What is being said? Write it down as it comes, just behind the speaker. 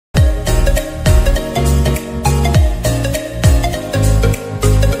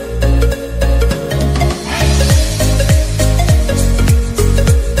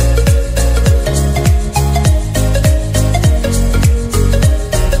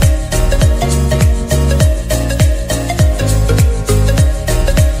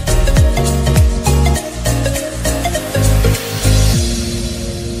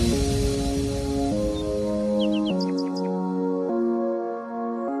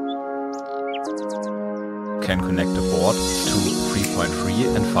can connect a board to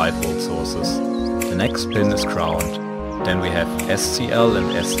 3.3 and 5 volt sources. The next pin is ground. Then we have SCL and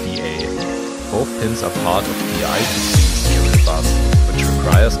SDA. Both pins are part of the I2C serial bus, which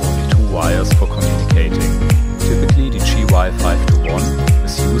requires only 2 wires for communicating. Typically the GY521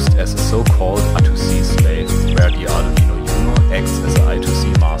 is used as a so-called I2C slave, where the Arduino Uno acts as an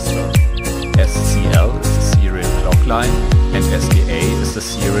I2C master. SCL is the serial clock line and SDA is the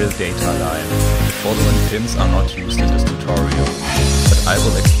serial data line. The following pins are not used in this tutorial, but I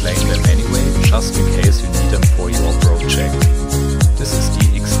will explain them anyway, just in case you need them for your project. This is the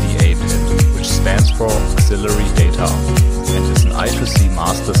XDA pin, which stands for Auxiliary Data, and is an I2C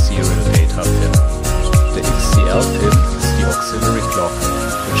master serial data pin. The XCL pin is the auxiliary clock,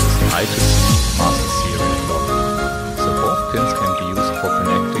 which is an I2C master serial clock. So both pins can be used for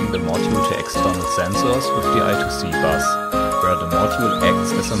connecting the module to external sensors with the I2C bus, where the module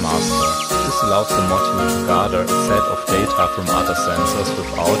acts as a master. This allows the module to gather a set of data from other sensors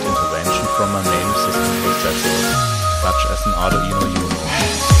without intervention from a main system processor, such as an Arduino Uno.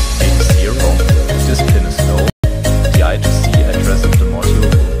 X0, if this pin is low, the I2C address of the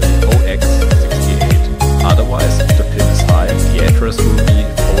module